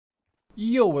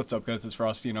Yo, what's up guys, it's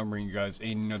Frosty and I'm bringing you guys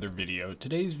another video.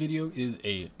 Today's video is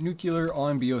a nuclear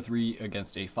on BO3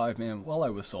 against a 5-man while I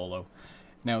was solo.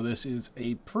 Now this is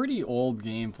a pretty old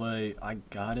gameplay. I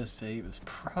gotta say it was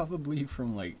probably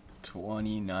from like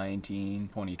 2019,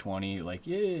 2020, like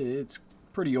yeah, it's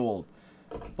pretty old.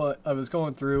 But I was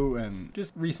going through and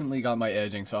just recently got my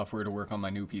editing software to work on my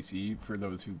new PC. For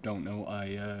those who don't know,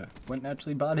 I went and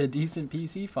actually bought a decent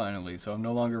PC finally, so I'm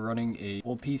no longer running a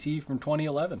old PC from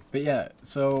 2011. But yeah,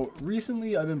 so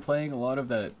recently I've been playing a lot of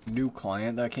that new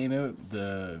client that came out,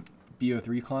 the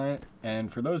BO3 client,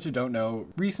 and for those who don't know,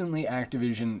 recently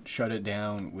Activision shut it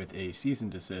down with a cease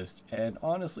and desist, and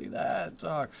honestly that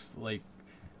sucks. Like,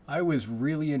 I was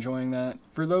really enjoying that.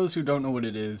 For those who don't know what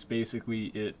it is, basically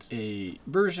it's a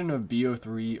version of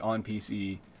BO3 on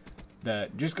PC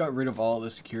that just got rid of all the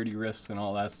security risks and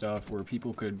all that stuff, where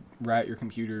people could rat your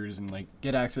computers and like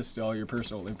get access to all your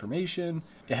personal information.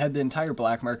 It had the entire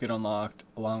black market unlocked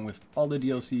along with all the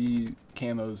DLC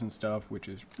camos and stuff, which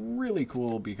is really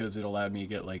cool because it allowed me to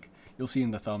get, like, you'll see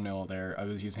in the thumbnail there, I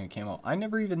was using a camo I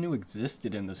never even knew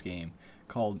existed in this game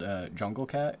called Jungle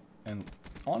Cat. And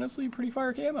honestly, pretty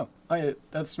fire camo.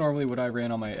 That's normally what I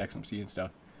ran on my XMC and stuff.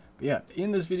 But yeah,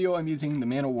 in this video I'm using the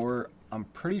Man of War. I'm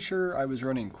pretty sure I was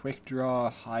running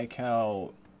Quickdraw, high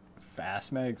cal,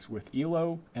 fast megs with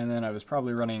ELO, and then I was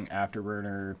probably running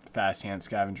Afterburner, fast hand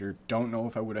Scavenger. Don't know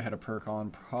if I would have had a perk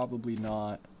on, probably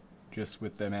not, just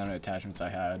with the amount of attachments I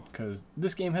had, because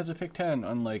this game has a pick 10,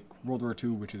 unlike World War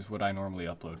II, which is what I normally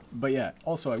upload. But yeah,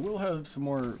 also I will have some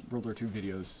more World War II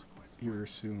videos here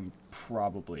soon,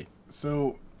 probably.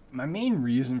 So my main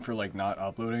reason for like not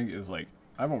uploading is like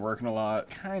I've been working a lot,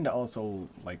 kind of also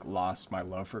like lost my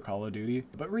love for Call of Duty,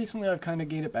 but recently I've kind of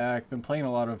gained it back. Been playing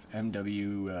a lot of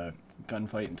MW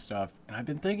gunfight and stuff, and I've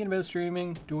been thinking about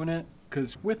streaming, doing it,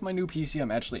 because with my new PC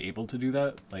I'm actually able to do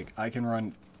that. Like I can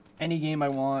run any game I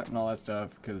want and all that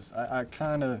stuff, because I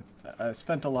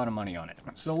spent a lot of money on it.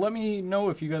 So let me know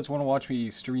if you guys want to watch me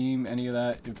stream any of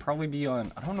that. It'd probably be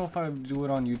on, I don't know if I would do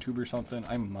it on YouTube or something.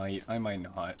 I might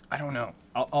not. I don't know.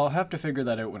 I'll have to figure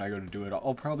that out when I go to do it.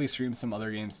 I'll probably stream some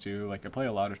other games too. Like I play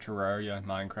a lot of Terraria and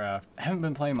Minecraft. I haven't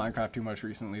been playing Minecraft too much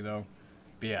recently though.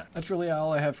 But yeah, that's really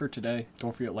all I have for today.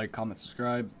 Don't forget to like, comment,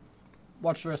 subscribe.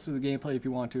 Watch the rest of the gameplay if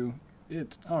you want to. I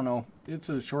don't know, it's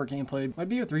a short gameplay. My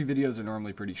BO3 videos are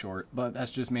normally pretty short, but that's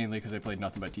just mainly because I played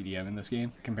nothing but TDM in this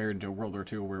game, compared to World War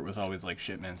II where it was always like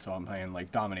shipment. So I'm playing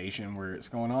like Domination where it's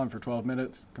going on for 12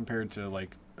 minutes compared to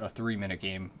like a 3-minute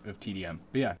game of TDM.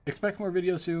 But yeah, expect more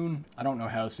videos soon. I don't know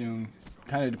how soon.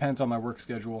 Kind of depends on my work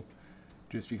schedule,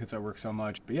 just because I work so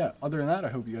much. But yeah, other than that, I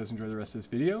hope you guys enjoy the rest of this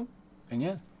video. And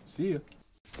yeah, see ya.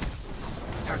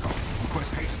 Tackle.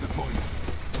 Request haste deployment.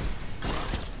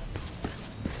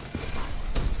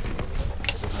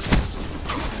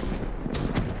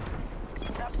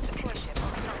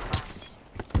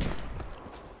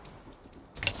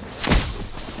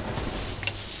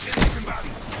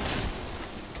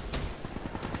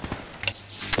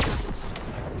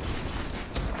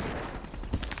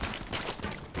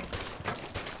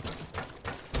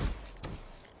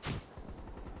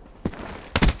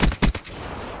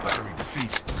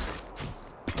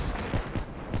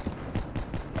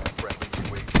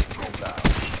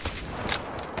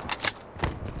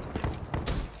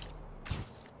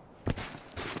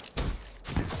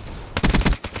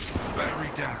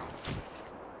 Down.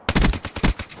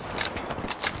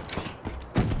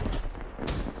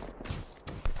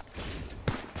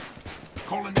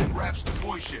 Calling in Raps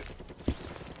deploy ship.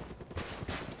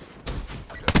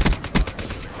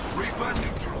 Reaper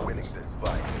neutral. Winning this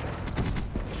fight.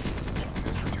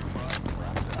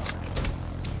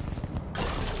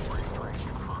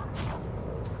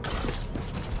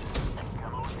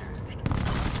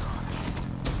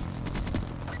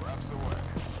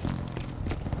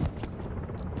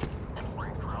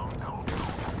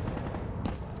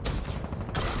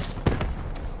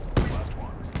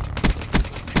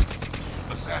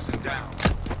 Assassin down.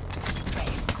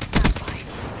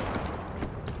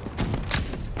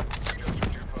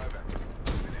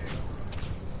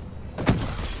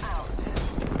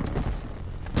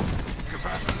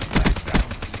 Capacitors maxed out.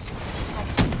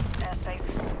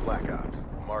 Airspace. Black Ops.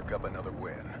 Mark up another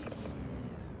win.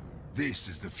 This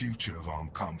is the future of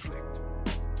armed conflict.